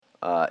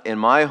In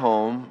my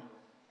home,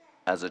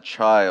 as a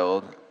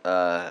child,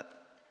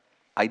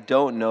 I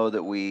don't know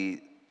that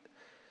we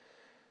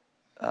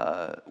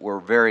were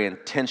very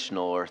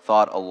intentional or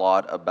thought a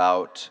lot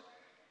about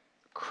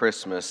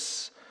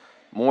Christmas,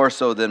 more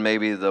so than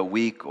maybe the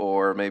week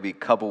or maybe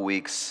couple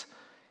weeks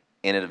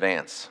in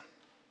advance.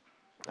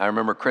 I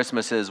remember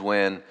Christmases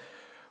when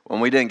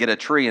we didn't get a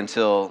tree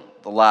until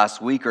the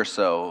last week or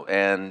so,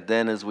 and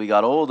then as we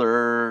got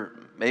older,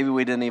 maybe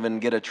we didn't even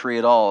get a tree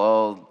at all.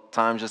 Oh,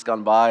 time's just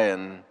gone by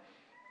and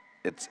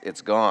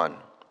it's gone.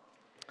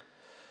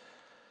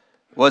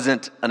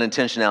 Wasn't an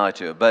intentionality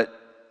to it, but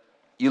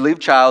you leave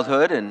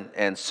childhood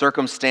and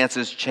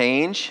circumstances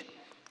change,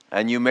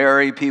 and you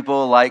marry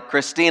people like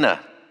Christina,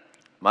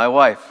 my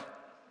wife.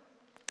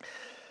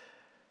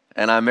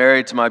 And I'm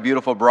married to my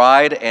beautiful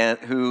bride, and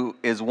who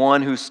is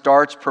one who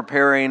starts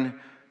preparing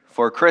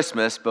for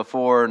Christmas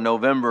before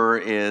November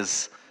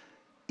is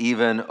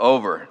even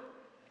over.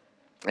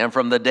 And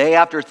from the day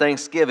after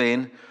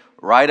Thanksgiving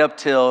right up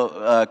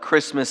till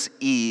Christmas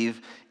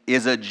Eve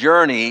is a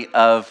journey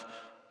of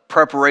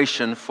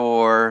preparation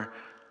for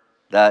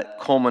that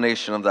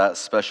culmination of that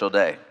special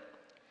day.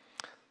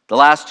 The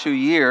last 2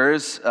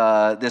 years,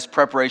 this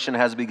preparation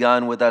has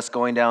begun with us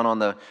going down on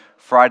the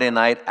Friday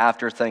night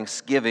after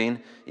Thanksgiving,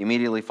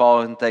 immediately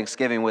following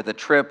Thanksgiving, with a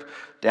trip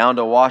down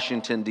to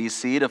Washington,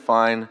 D.C. to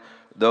find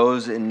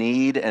those in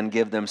need and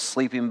give them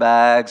sleeping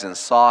bags and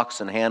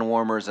socks and hand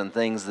warmers and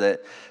things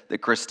that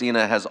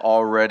Christina has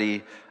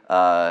already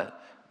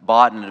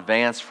bought in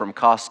advance from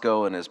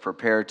Costco and is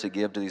prepared to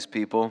give to these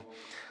people.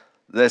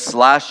 This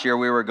last year,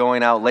 we were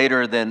going out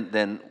later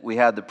than we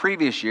had the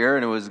previous year,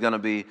 and it was going to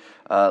be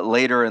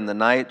later in the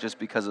night just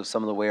because of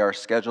some of the way our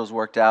schedules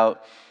worked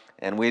out.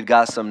 And we'd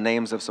got some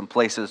names of some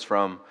places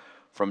from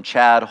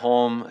Chad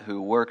Holm,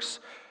 who works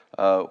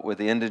with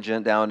the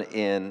indigent down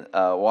in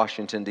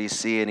Washington,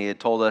 D.C., and he had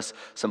told us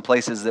some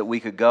places that we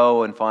could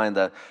go and find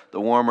the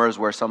warmers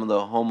where some of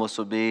the homeless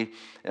would be.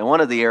 And one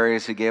of the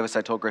areas he gave us,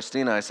 I told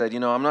Christina, I said,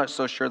 I'm not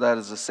so sure that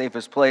is the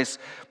safest place.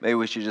 Maybe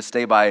we should just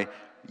stay by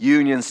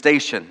Union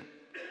Station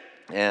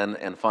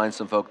and find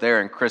some folk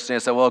there. And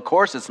Christina said, well, of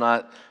course it's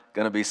not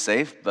going to be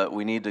safe, but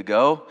we need to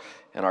go,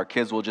 and our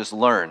kids will just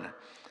learn.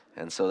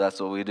 And so that's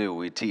what we do.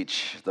 We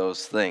teach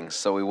those things.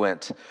 So we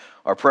went.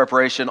 Our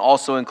preparation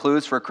also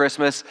includes for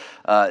Christmas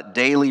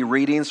daily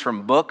readings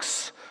from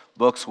books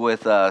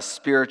with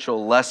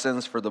spiritual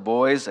lessons for the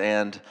boys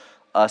and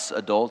us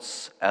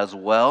adults as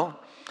well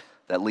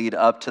that lead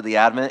up to the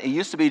Advent. It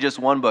used to be just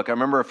one book. I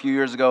remember a few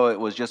years ago it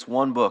was just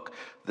one book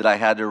that I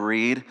had to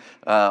read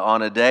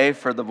on a day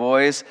for the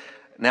boys.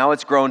 Now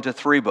it's grown to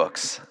 3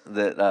 books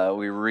that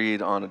we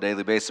read on a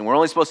daily basis. And we're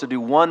only supposed to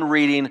do one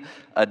reading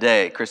a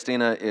day.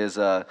 Christina is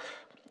a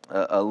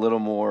little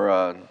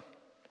more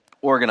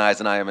organized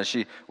than I am.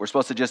 And we're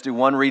supposed to just do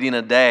one reading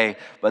a day,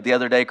 but the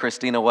other day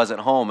Christina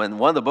wasn't home. And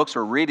one of the books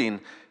we're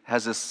reading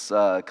has this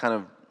kind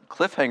of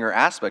cliffhanger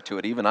aspect to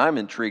it. Even I'm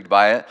intrigued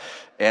by it.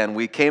 And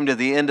we came to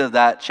the end of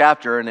that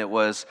chapter, and it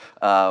was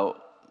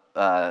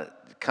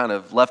kind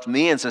of left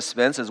me in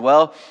suspense as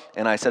well.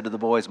 And I said to the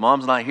boys,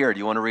 Mom's not here. Do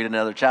you want to read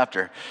another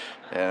chapter?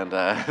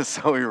 And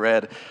so we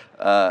read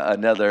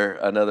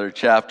another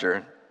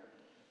chapter.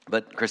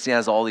 But Christina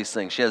has all these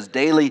things. She has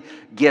daily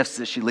gifts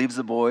that she leaves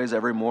the boys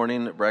every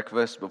morning at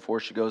breakfast before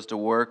she goes to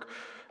work.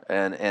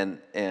 And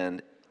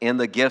in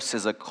the gifts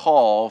is a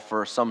call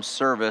for some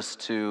service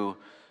to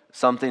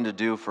something to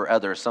do for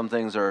others. Some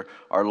things are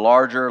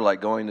larger,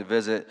 like going to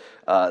visit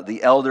the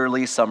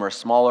elderly. Some are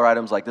smaller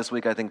items. Like this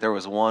week, I think there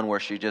was one where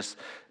she just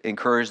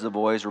encouraged the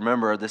boys,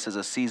 remember, this is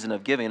a season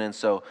of giving. And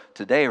so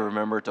today,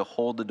 remember to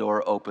hold the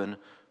door open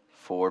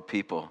for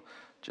people.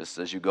 Just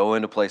as you go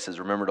into places,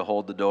 remember to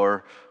hold the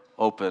door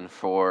open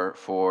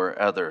for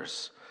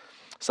others.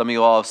 Some of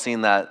you all have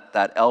seen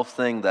that elf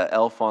thing, that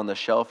elf on the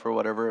shelf or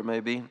whatever it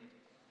may be.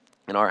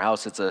 In our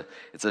house, it's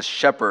a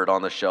shepherd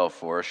on the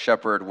shelf or a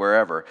shepherd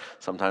wherever.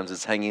 Sometimes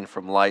it's hanging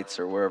from lights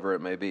or wherever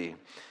it may be.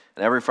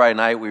 And every Friday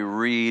night, we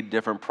read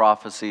different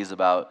prophecies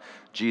about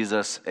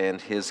Jesus and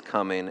his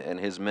coming and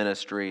his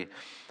ministry.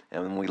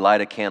 And we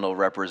light a candle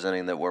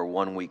representing that we're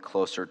 1 week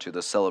closer to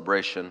the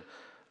celebration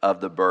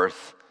of the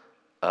birth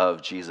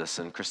of Jesus.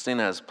 And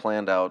Christina has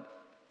planned out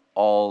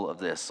all of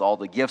this. All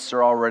the gifts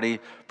are already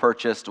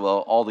purchased. Well,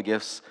 all the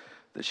gifts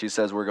that she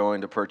says we're going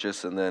to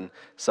purchase, and then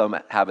some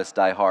habits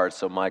die hard,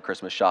 so my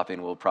Christmas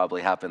shopping will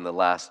probably happen the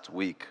last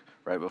week,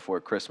 right before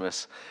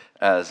Christmas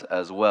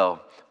as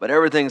well. But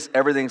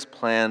everything's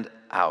planned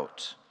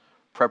out.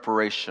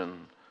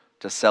 Preparation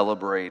to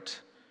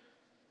celebrate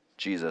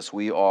Jesus.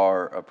 We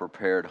are a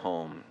prepared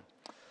home.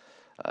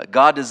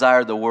 God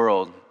desired the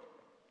world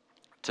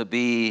to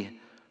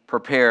be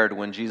prepared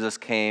when Jesus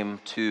came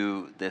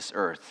to this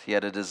earth. He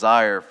had a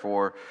desire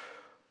for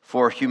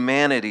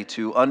humanity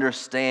to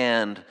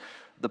understand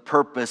the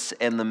purpose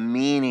and the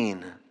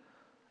meaning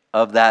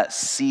of that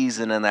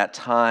season and that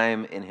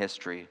time in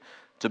history,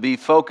 to be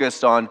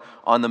focused on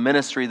the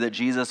ministry that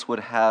Jesus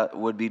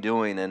would be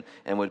doing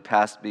and would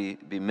be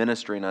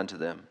ministering unto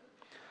them.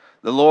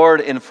 The Lord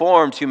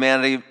informed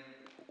humanity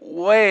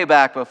way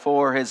back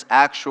before his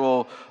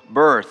actual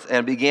birth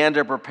and began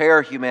to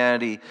prepare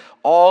humanity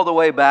all the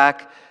way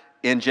back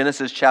in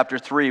Genesis chapter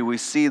 3. We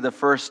see the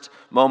first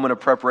moment of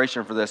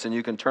preparation for this, and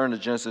you can turn to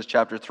Genesis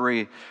chapter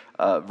 3,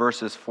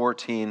 verses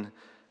 14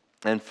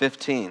 and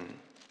 15.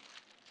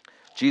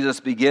 Jesus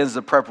begins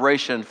the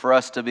preparation for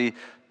us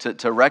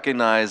to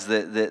recognize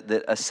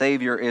that a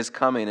Savior is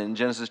coming. In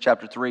Genesis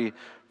chapter 3,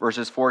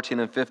 verses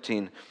 14 and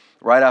 15,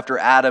 right after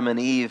Adam and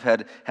Eve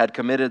had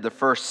committed the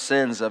first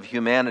sins of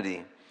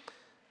humanity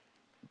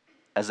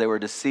as they were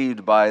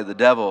deceived by the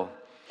devil.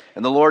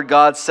 And the Lord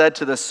God said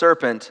to the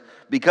serpent,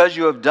 "Because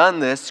you have done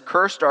this,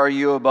 cursed are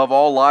you above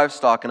all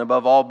livestock and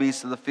above all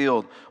beasts of the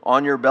field.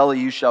 On your belly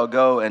you shall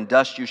go, and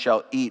dust you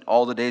shall eat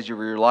all the days of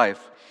your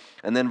life."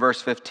 And then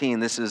verse 15,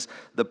 this is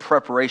the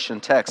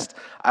preparation text.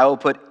 "I will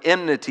put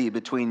enmity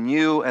between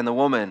you and the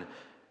woman,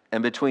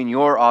 and between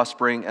your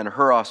offspring and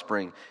her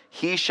offspring.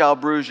 He shall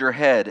bruise your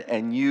head,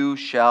 and you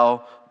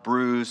shall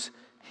bruise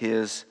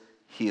his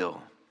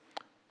heel."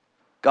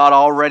 God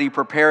already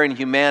preparing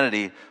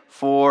humanity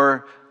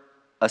for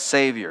a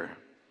Savior.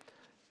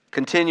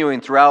 Continuing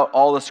throughout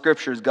all the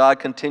Scriptures, God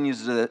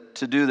continues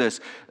to do this.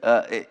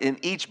 In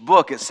each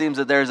book, it seems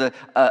that there's a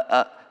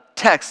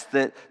text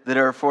that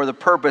are for the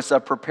purpose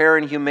of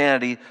preparing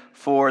humanity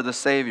for the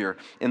Savior.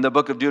 In the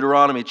book of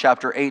Deuteronomy,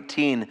 chapter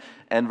 18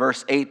 and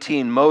verse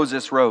 18,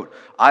 Moses wrote,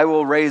 "I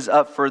will raise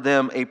up for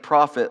them a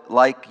prophet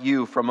like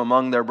you from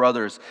among their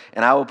brothers,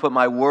 and I will put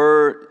my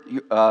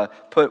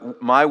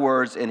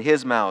words in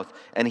his mouth,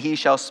 and he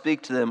shall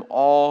speak to them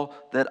all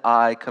that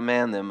I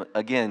command them."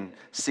 Again,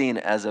 seen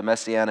as a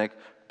messianic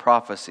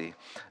prophecy.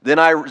 Then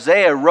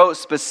Isaiah wrote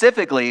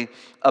specifically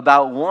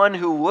about one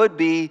who would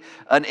be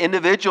an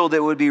individual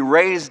that would be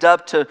raised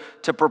up to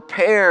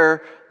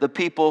prepare the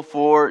people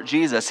for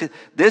Jesus.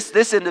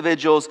 This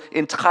individual's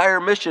entire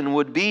mission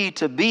would be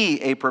to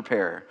be a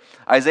preparer.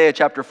 Isaiah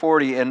chapter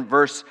 40 and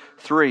verse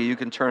 3, you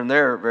can turn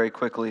there very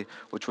quickly,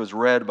 which was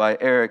read by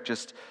Eric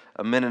just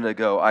a minute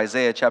ago.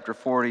 Isaiah chapter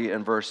 40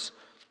 and verse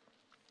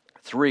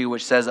 3,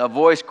 which says, "A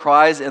voice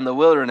cries in the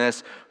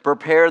wilderness,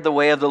 prepare the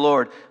way of the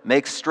Lord.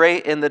 Make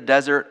straight in the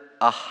desert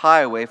a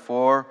highway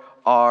for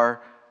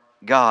our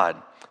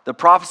God." This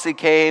prophecy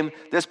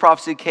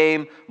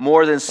came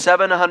more than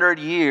 700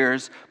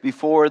 years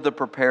before the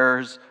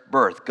preparer's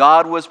birth.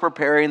 God was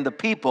preparing the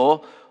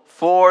people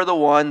for the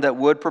one that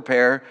would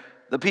prepare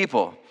the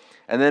people.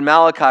 And then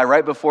Malachi,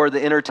 right before the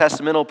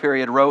intertestamental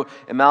period, wrote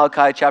in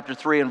Malachi chapter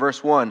 3 and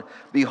verse 1,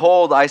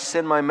 "Behold, I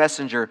send my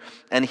messenger,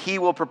 and he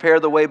will prepare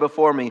the way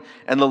before me.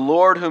 And the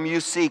Lord whom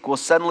you seek will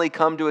suddenly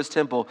come to his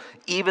temple,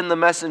 even the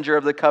messenger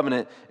of the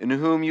covenant in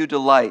whom you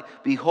delight.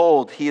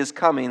 Behold, he is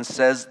coming,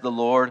 says the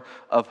Lord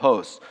of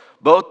hosts."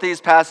 Both these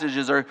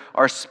passages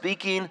are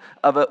speaking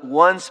of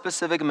one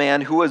specific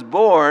man who was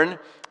born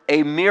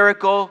a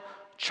miracle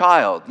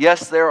child.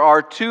 Yes, there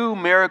are two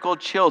miracle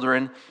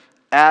children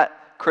at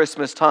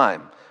Christmas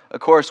time. Of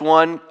course,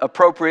 one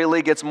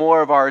appropriately gets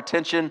more of our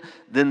attention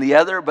than the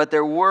other, but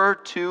there were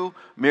two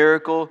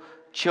miracle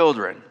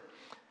children.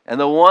 And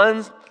the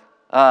one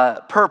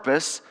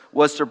purpose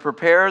was to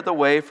prepare the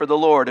way for the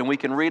Lord. And we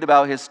can read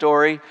about his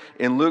story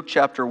in Luke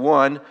chapter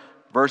 1,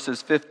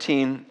 verses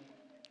 15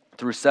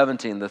 through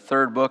 17, the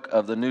third book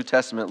of the New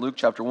Testament, Luke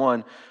chapter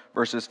 1,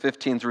 verses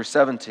 15 through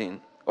 17,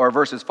 or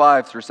verses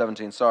 5 through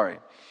 17, sorry.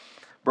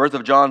 Birth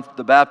of John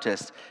the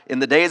Baptist. "In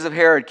the days of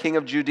Herod, king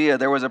of Judea,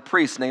 there was a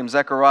priest named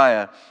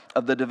Zechariah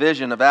of the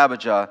division of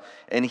Abijah,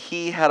 and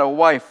he had a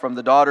wife from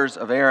the daughters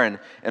of Aaron,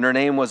 and her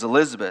name was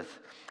Elizabeth.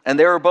 And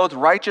they were both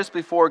righteous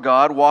before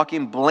God,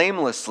 walking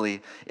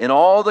blamelessly in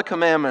all the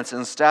commandments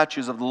and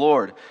statutes of the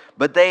Lord.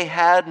 But they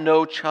had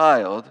no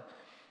child,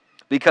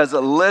 because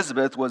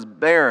Elizabeth was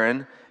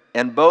barren,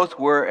 and both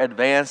were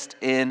advanced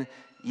in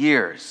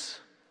years.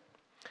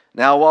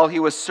 Now, while he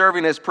was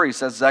serving as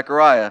priest, as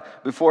Zechariah,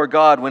 before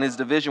God when his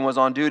division was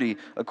on duty,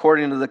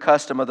 according to the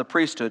custom of the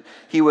priesthood,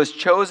 he was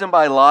chosen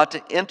by lot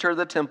to enter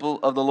the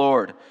temple of the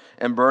Lord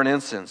and burn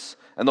incense.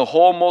 And the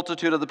whole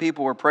multitude of the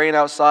people were praying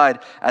outside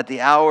at the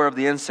hour of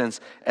the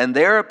incense. And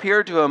there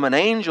appeared to him an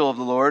angel of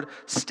the Lord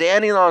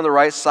standing on the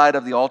right side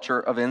of the altar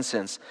of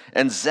incense.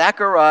 And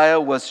Zechariah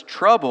was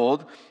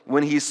troubled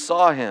when he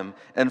saw him,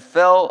 and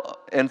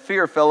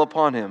fear fell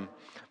upon him.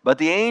 But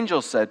the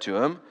angel said to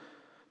him,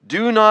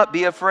 "Do not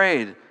be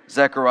afraid,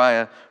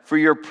 Zechariah, for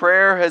your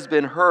prayer has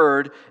been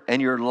heard,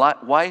 and your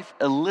wife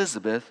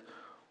Elizabeth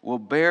will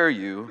bear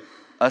you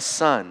a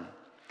son,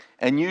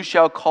 and you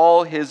shall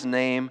call his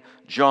name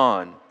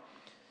John.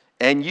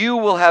 And you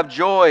will have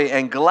joy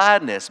and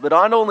gladness, but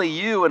not only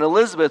you and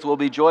Elizabeth will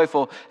be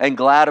joyful and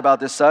glad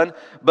about this son,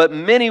 but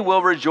many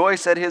will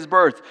rejoice at his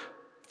birth.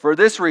 For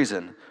this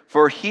reason,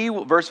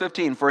 verse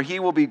 15, for he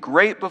will be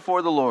great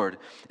before the Lord,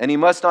 and he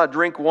must not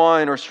drink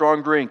wine or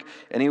strong drink,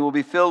 and he will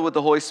be filled with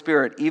the Holy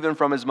Spirit, even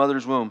from his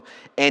mother's womb.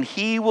 And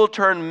he will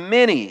turn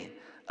many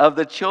of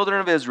the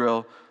children of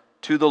Israel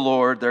to the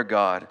Lord their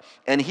God.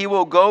 And he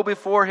will go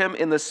before him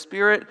in the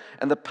spirit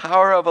and the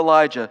power of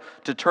Elijah,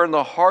 to turn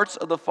the hearts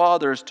of the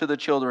fathers to the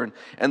children,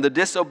 and the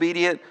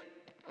disobedient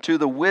to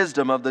the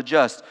wisdom of the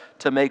just,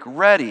 to make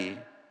ready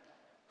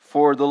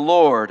for the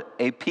Lord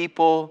a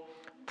people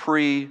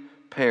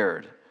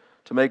prepared.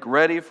 To make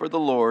ready for the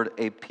Lord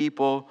a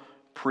people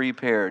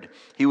prepared.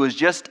 He was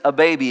just a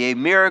baby, a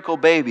miracle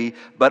baby,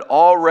 but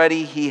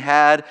already he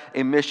had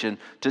a mission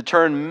to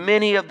turn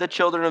many of the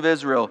children of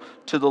Israel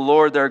to the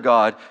Lord their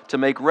God, to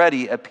make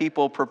ready a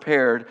people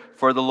prepared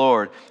for the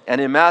Lord.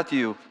 And in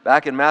Matthew,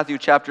 back in Matthew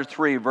chapter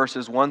 3,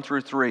 verses 1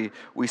 through 3,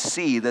 we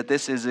see that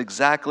this is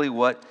exactly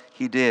what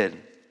he did.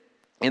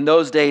 In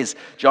those days,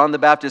 John the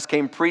Baptist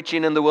came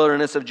preaching in the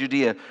wilderness of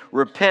Judea,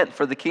 "Repent,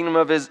 for the kingdom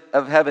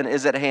of heaven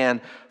is at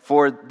hand.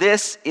 For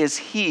this is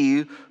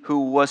he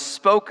who was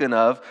spoken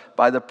of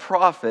by the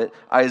prophet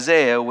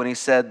Isaiah when he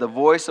said, the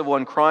voice of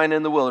one crying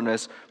in the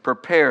wilderness,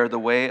 prepare the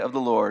way of the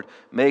Lord,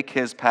 make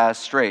his path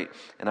straight."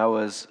 And I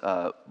was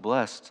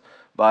blessed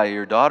by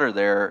your daughter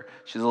there.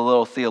 She's a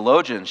little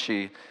theologian.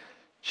 She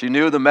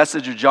knew the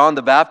message of John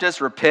the Baptist,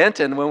 repent.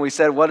 And when we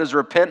said, what does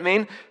repent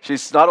mean?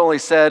 She's not only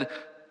said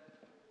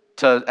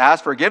to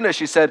ask forgiveness,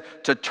 she said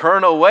to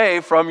turn away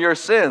from your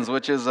sins,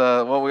 which is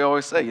what we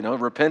always say.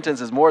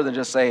 Repentance is more than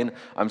just saying,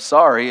 I'm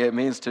sorry. It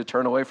means to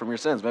turn away from your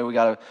sins. Maybe we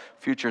got a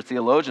future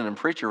theologian and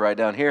preacher right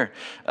down here.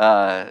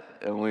 And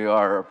we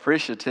are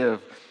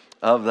appreciative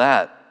of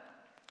that.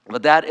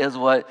 But that is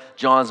what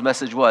John's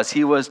message was.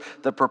 He was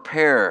the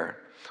preparer.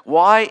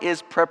 Why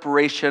is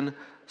preparation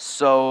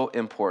so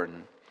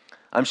important?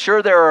 I'm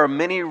sure there are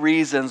many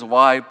reasons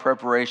why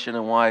preparation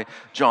and why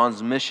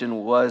John's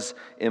mission was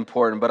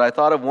important, but I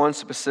thought of one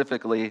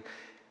specifically.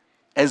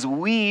 As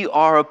we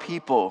are a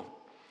people,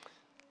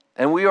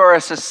 and we are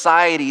a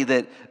society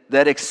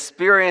that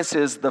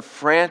experiences the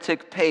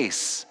frantic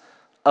pace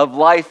of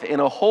life in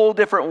a whole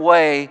different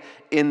way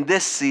in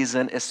this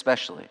season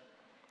especially.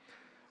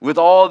 With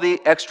all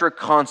the extra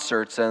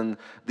concerts and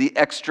the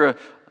extra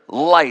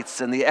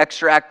lights and the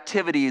extra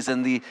activities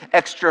and the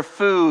extra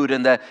food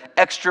and the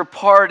extra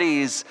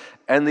parties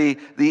and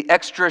the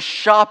extra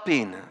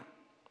shopping.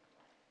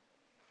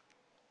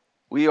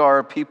 We are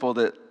a people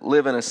that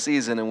live in a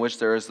season in which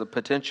there is the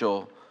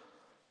potential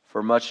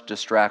for much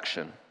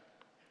distraction.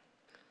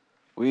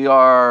 We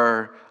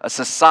are a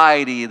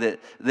society that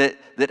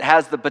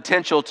has the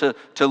potential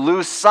to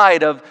lose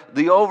sight of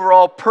the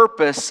overall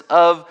purpose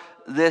of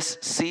this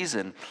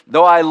season.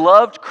 Though I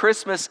loved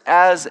Christmas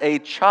as a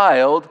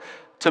child,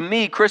 to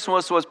me,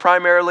 Christmas was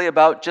primarily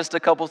about just a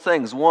couple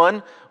things.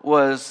 One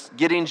was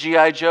getting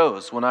G.I.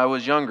 Joes when I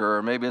was younger,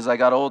 or maybe as I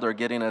got older,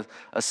 getting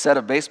a set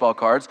of baseball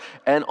cards.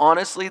 And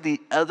honestly,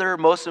 the other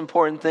most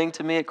important thing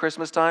to me at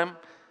Christmas time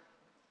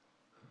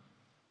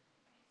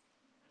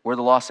were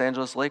the Los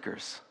Angeles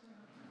Lakers.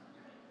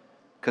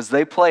 Because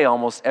they play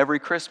almost every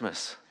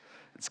Christmas.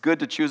 It's good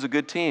to choose a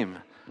good team,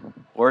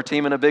 or a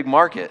team in a big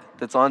market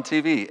that's on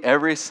TV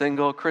every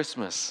single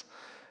Christmas.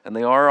 And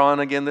they are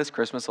on again this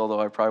Christmas, although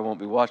I probably won't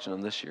be watching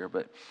them this year.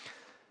 But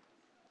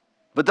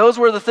those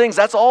were the things.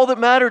 That's all that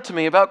mattered to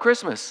me about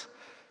Christmas.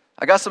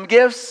 I got some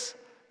gifts,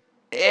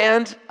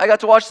 and I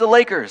got to watch the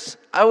Lakers.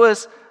 I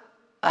was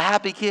a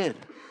happy kid.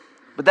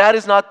 But that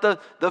is not the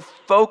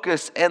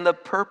focus and the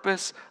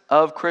purpose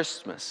of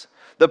Christmas.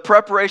 The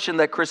preparation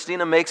that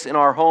Christina makes in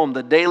our home,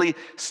 the daily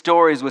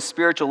stories with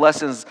spiritual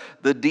lessons,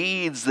 the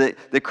deeds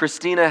that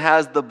Christina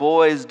has the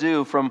boys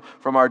do, from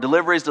our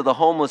deliveries to the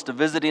homeless, to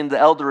visiting the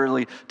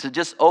elderly, to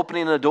just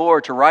opening a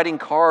door, to writing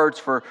cards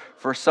for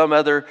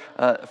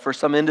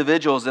some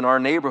individuals in our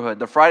neighborhood.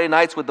 The Friday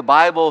nights with the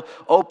Bible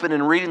open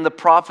and reading the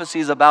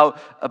prophecies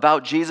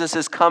about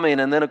Jesus' coming.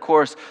 And then, of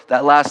course,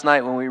 that last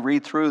night when we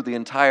read through the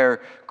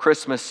entire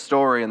Christmas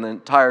story and the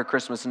entire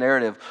Christmas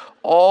narrative.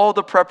 All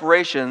the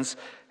preparations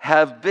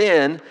have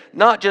been,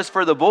 not just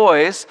for the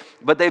boys,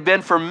 but they've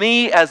been for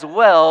me as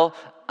well,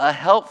 a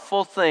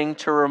helpful thing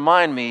to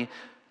remind me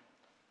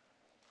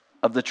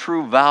of the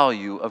true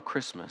value of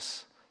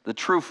Christmas, the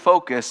true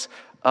focus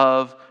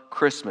of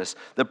Christmas.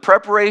 The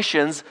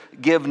preparations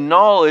give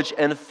knowledge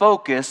and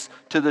focus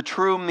to the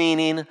true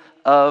meaning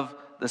of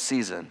the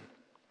season.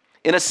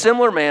 In a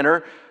similar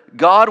manner,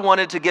 God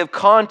wanted to give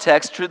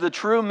context to the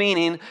true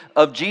meaning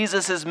of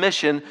Jesus'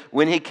 mission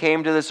when he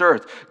came to this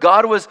earth.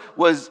 God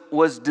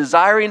was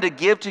desiring to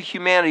give to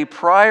humanity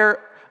prior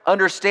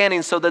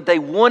understanding so that they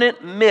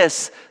wouldn't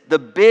miss the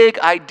big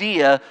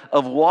idea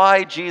of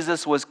why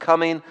Jesus was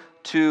coming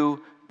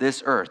to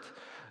this earth.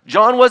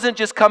 John wasn't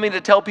just coming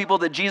to tell people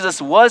that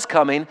Jesus was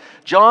coming.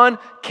 John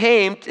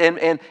came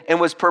and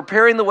was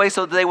preparing the way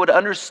so that they would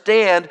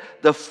understand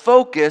the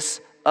focus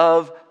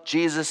of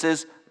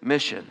Jesus'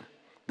 mission.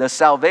 The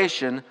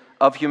salvation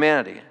of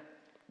humanity.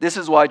 This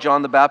is why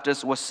John the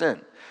Baptist was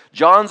sent.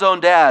 John's own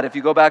dad, if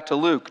you go back to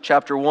Luke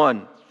chapter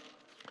 1,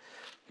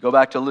 go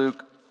back to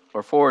Luke,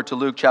 or forward to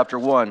Luke chapter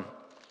 1.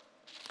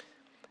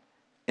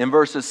 In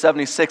verses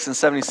 76 and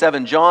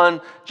 77,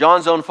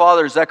 John's own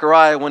father,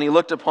 Zechariah, when he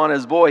looked upon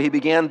his boy, he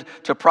began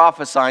to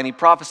prophesy, and he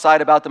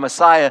prophesied about the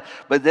Messiah,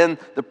 but then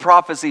the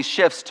prophecy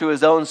shifts to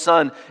his own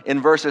son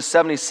in verses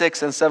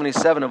 76 and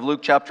 77 of Luke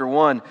chapter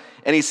 1.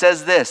 And he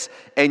says this,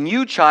 "And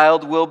you,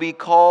 child, will be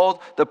called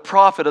the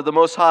prophet of the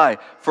Most High,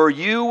 for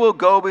you will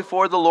go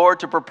before the Lord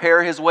to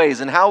prepare his ways."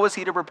 And how was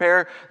he to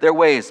prepare their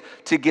ways?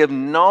 To give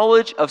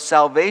knowledge of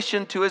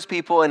salvation to his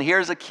people, and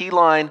here's a key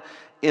line,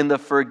 in the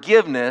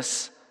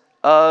forgiveness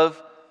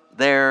of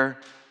their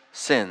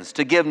sins.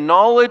 To give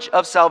knowledge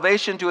of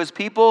salvation to his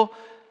people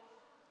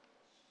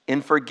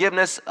in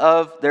forgiveness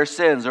of their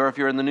sins, or if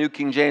you're in the New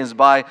King James,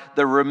 by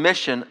the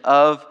remission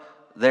of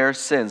their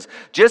sins.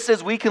 Just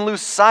as we can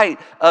lose sight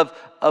of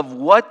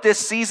what this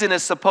season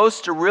is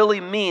supposed to really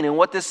mean and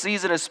what this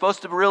season is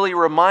supposed to really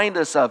remind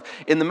us of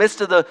in the midst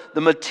of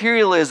the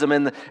materialism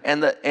and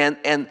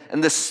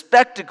the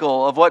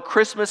spectacle of what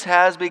Christmas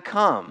has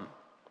become.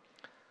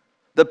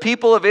 The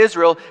people of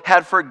Israel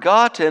had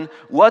forgotten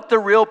what the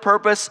real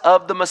purpose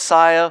of the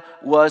Messiah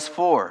was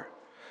for.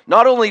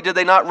 Not only did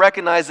they not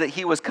recognize that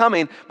he was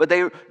coming, but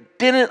they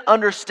didn't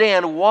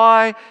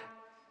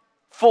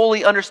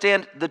fully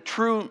understand the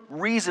true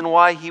reason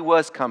why he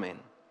was coming.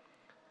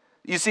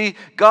 You see,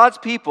 God's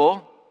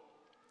people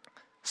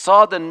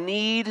saw the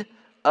need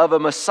of a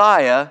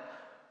Messiah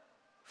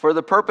for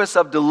the purpose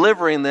of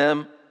delivering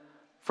them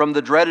from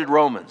the dreaded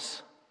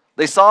Romans.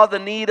 They saw the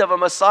need of a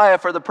Messiah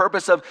for the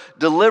purpose of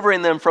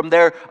delivering them from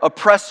their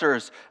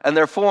oppressors and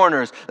their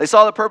foreigners. They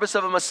saw the purpose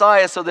of a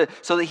Messiah so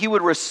that he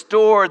would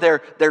restore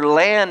their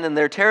land and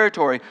their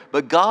territory.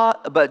 But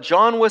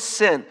John was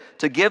sent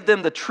to give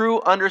them the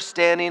true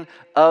understanding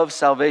of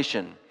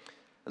salvation.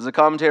 As the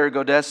commentator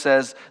Godet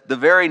says, the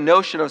very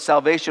notion of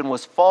salvation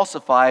was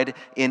falsified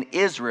in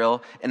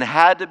Israel and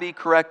had to be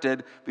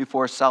corrected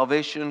before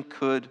salvation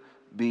could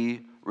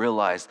be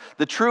realized.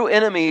 The true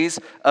enemies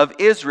of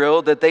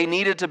Israel that they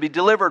needed to be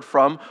delivered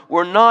from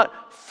were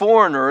not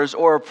foreigners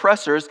or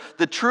oppressors.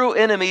 The true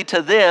enemy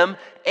to them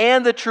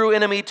and the true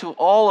enemy to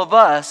all of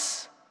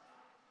us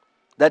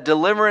that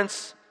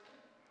deliverance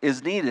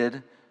is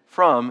needed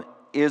from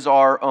is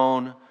our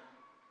own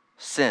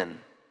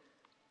sin.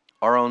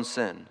 Our own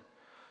sin.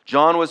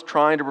 John was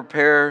trying to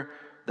prepare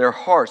their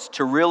hearts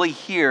to really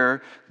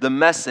hear the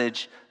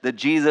message that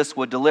Jesus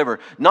would deliver.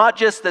 Not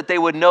just that they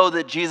would know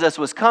that Jesus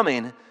was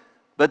coming,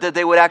 but that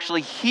they would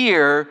actually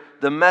hear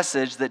the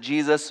message that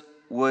Jesus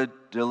would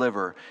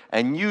deliver.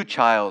 "And you,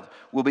 child,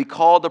 will be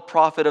called the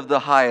prophet of the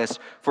highest,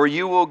 for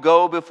you will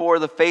go before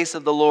the face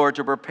of the Lord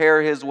to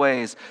prepare his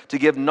ways, to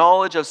give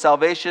knowledge of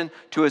salvation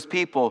to his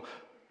people,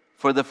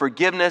 for the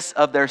forgiveness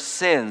of their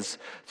sins,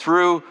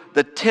 through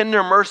the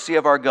tender mercy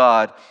of our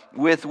God,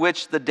 with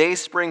which the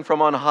dayspring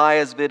from on high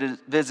has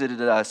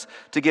visited us,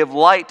 to give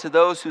light to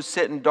those who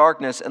sit in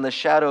darkness and the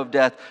shadow of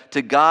death,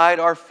 to guide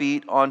our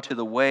feet onto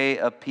the way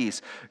of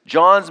peace."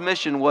 John's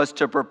mission was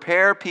to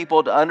prepare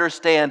people to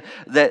understand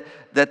that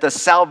the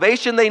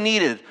salvation they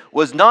needed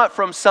was not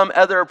from some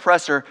other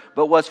oppressor,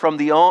 but was from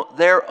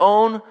their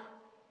own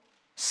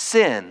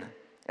sin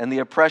and the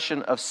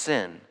oppression of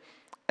sin.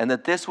 And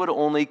that this would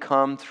only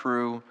come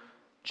through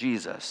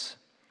Jesus,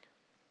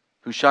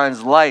 who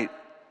shines light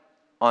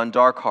on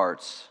dark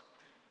hearts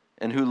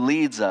and who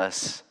leads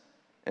us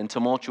in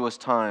tumultuous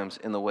times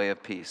in the way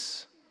of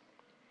peace.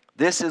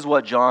 This is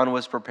what John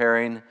was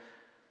preparing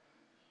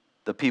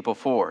the people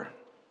for.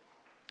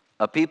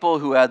 A people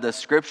who had the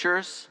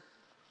scriptures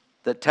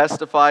that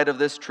testified of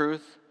this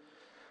truth,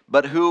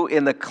 but who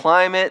in the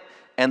climate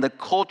and the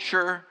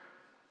culture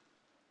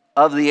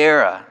of the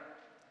era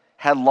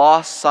had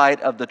lost sight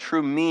of the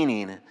true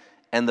meaning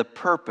and the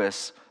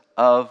purpose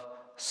of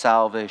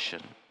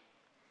salvation.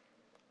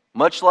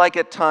 Much like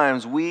at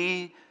times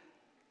we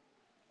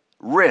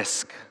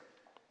risk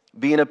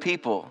being a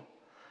people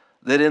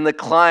that in the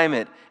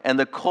climate and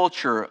the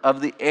culture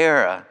of the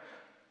era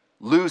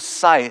lose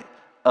sight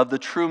of the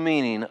true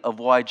meaning of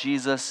why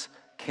Jesus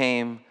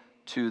came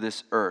to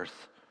this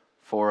earth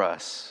for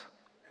us.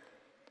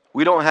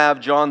 We don't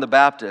have John the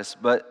Baptist,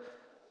 but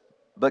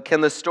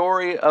can the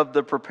story of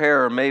the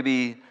preparer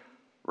maybe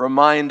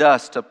remind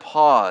us to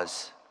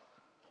pause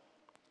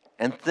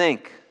and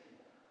think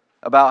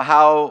about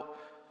how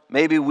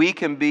maybe we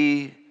can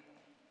be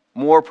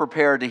more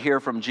prepared to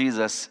hear from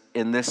Jesus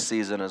in this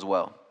season as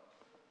well?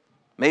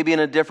 Maybe in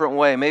a different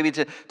way. Maybe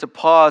to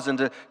pause and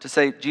to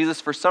say,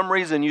 Jesus, for some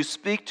reason you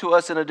speak to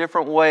us in a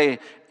different way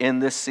in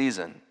this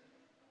season.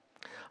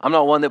 I'm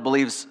not one that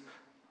believes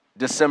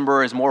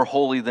December is more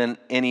holy than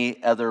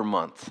any other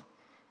month.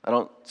 I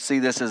don't see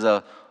this as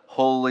a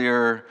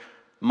holier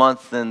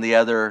month than the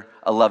other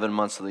 11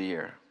 months of the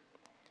year.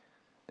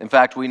 In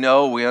fact, we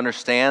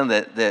understand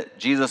that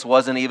Jesus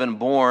wasn't even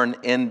born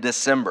in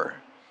December.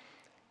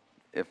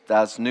 If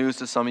that's news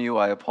to some of you,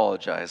 I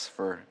apologize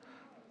for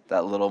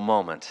that little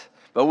moment.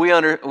 But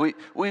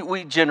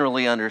we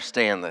generally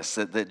understand this,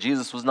 that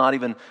Jesus was not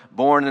even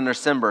born in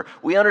December.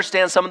 We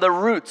understand some of the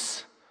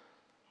roots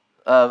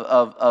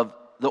of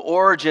the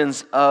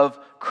origins of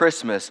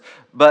Christmas.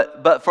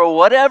 But for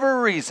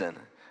whatever reason,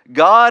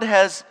 God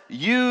has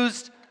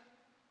used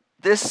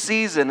this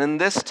season and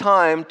this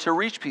time to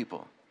reach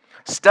people.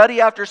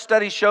 Study after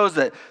study shows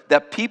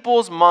that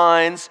people's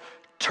minds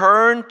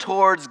turn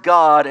towards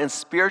God and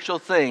spiritual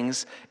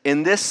things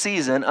in this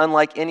season,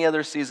 unlike any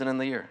other season in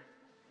the year.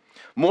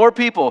 More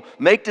people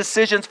make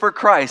decisions for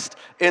Christ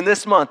in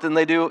this month than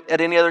they do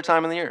at any other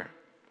time in the year.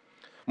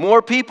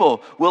 More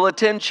people will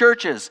attend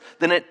churches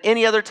than at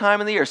any other time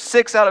in the year.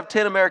 6 out of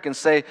 10 Americans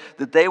say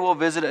that they will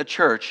visit a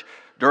church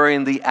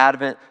during the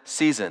Advent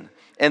season.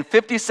 And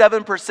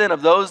 57%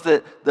 of those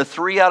the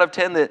 3 out of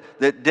 10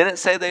 that didn't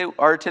say they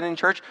are attending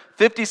church,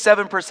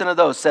 57% of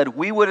those said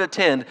we would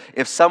attend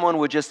if someone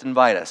would just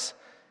invite us.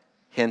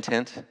 Hint,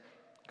 hint.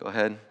 Go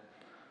ahead.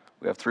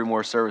 We have 3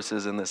 more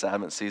services in this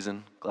Advent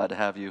season. Glad to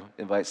have you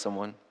invite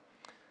someone.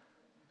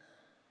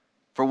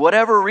 For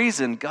whatever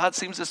reason, God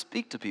seems to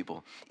speak to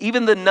people.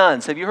 Even the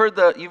nuns. You've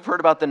heard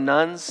about the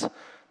nuns?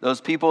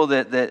 Those people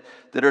that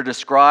are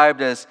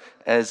described as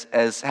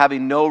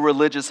having no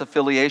religious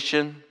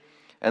affiliation,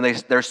 and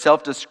they're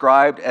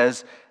self-described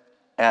as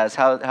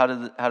how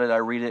did I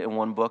read it in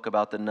one book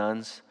about the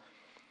nuns?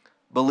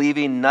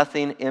 Believing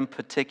nothing in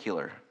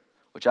particular,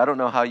 which I don't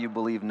know how you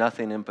believe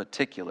nothing in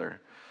particular.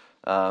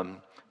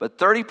 But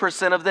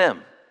 30% of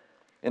them,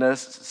 in a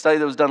study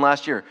that was done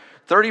last year,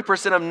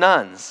 30% of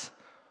nuns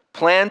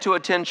plan to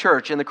attend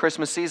church in the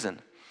Christmas season.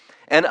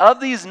 And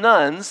of these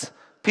nuns,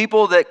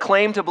 people that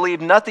claim to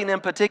believe nothing in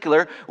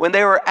particular, when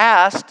they were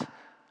asked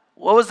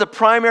what was the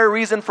primary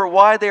reason for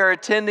why they are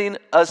attending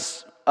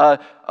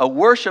a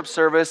worship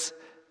service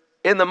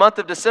in the month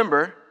of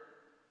December,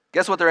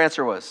 guess what their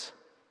answer was?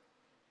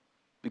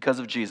 Because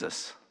of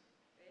Jesus.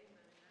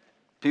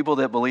 People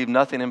that believe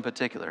nothing in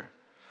particular.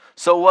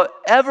 So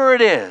whatever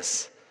it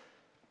is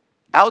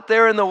out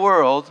there in the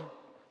world,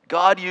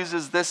 God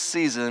uses this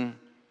season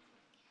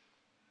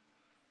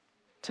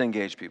to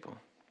engage people.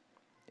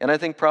 And I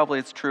think probably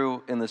it's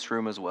true in this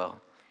room as well,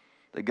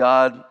 that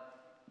God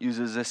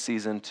uses this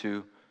season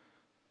to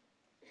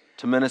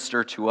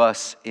minister to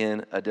us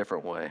in a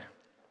different way.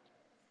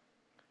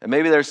 And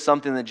maybe there's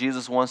something that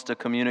Jesus wants to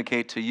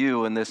communicate to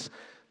you in this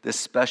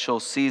special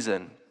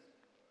season.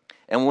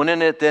 And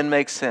wouldn't it then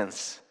make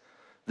sense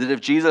that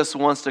if Jesus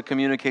wants to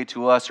communicate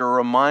to us or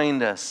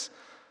remind us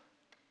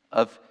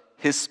of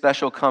his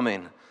special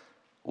coming,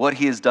 what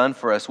he has done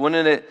for us,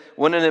 wouldn't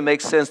it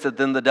make sense that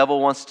then the devil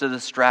wants to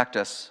distract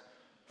us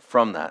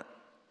from that?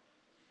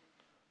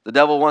 The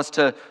devil wants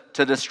to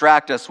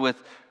distract us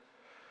with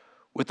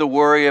the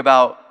worry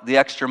about the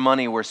extra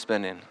money we're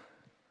spending.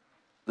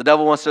 The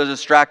devil wants to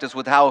distract us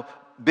with how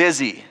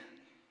busy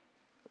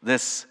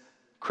this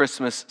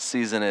Christmas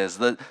season is.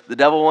 The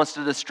devil wants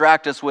to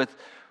distract us with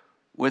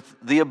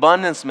the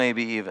abundance,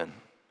 maybe even.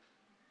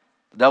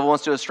 The devil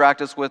wants to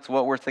distract us with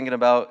what we're thinking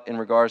about in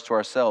regards to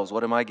ourselves.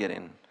 What am I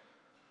getting?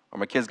 Are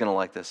my kids going to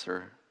like this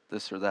or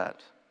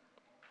that?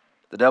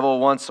 The devil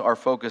wants our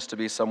focus to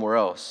be somewhere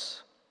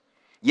else.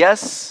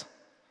 Yes,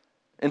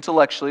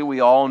 intellectually,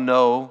 we all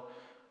know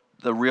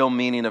the real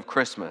meaning of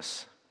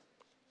Christmas,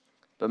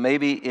 but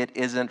maybe it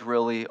isn't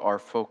really our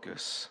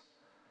focus.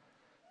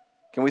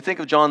 Can we think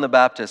of John the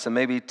Baptist and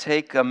maybe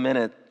take a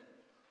minute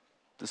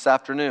this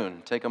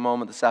afternoon, take a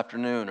moment this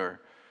afternoon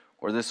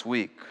or this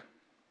week,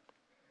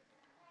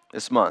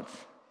 this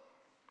month,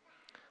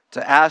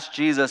 to ask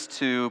Jesus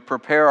to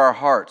prepare our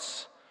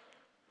hearts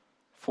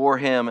for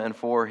him and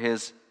for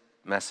his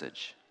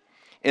message.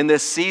 In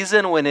this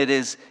season when it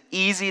is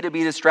easy to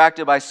be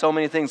distracted by so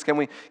many things, can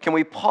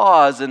we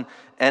pause and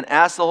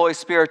ask the Holy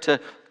Spirit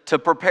to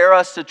prepare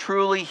us to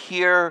truly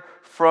hear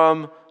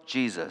from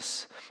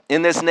Jesus?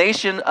 In this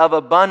nation of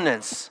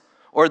abundance,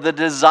 or the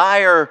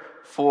desire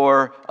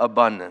for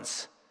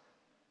abundance,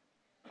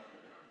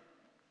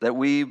 that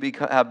we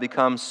have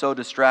become so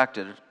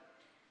distracted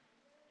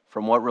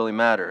from what really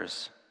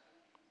matters,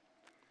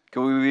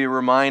 can we be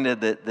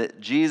reminded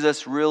that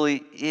Jesus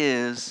really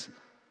is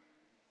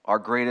our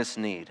greatest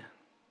need?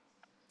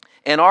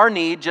 And our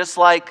need, just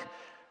like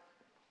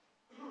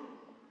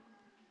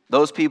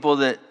those people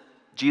that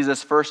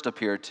Jesus first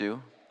appeared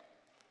to,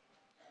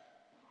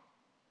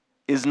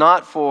 is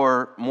not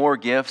for more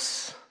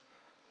gifts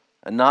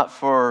and not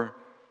for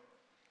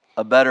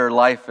a better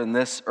life in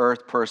this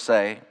earth per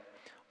se.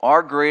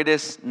 Our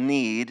greatest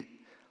need,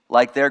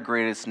 like their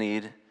greatest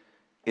need,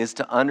 is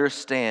to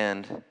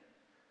understand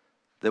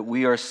that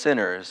we are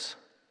sinners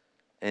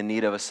in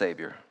need of a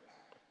Savior.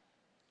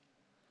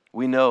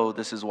 We know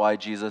this is why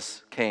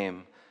Jesus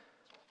came,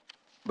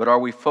 but are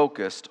we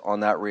focused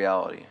on that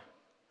reality?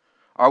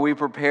 Are we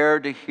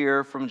prepared to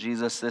hear from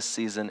Jesus this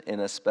season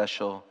in a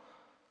special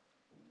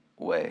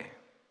way?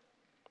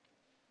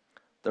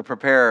 The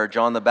preparer,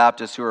 John the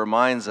Baptist, who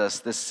reminds us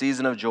this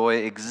season of joy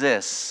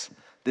exists.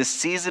 This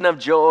season of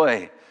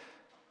joy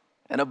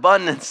and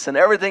abundance and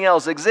everything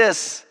else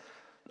exists.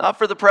 Not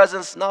for the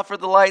presents, not for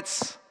the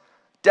lights,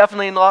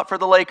 definitely not for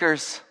the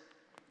Lakers.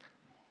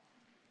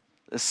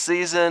 This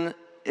season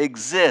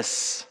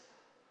exists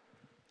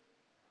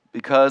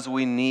because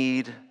we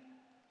need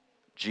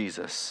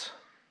Jesus.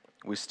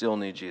 We still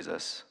need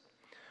Jesus.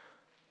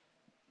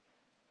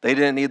 They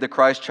didn't need the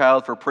Christ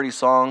child for pretty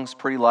songs,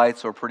 pretty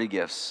lights, or pretty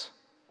gifts.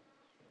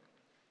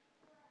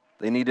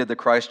 They needed the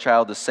Christ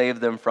child to save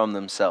them from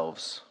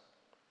themselves.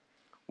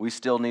 We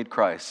still need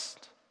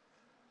Christ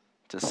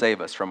to save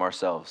us from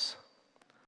ourselves.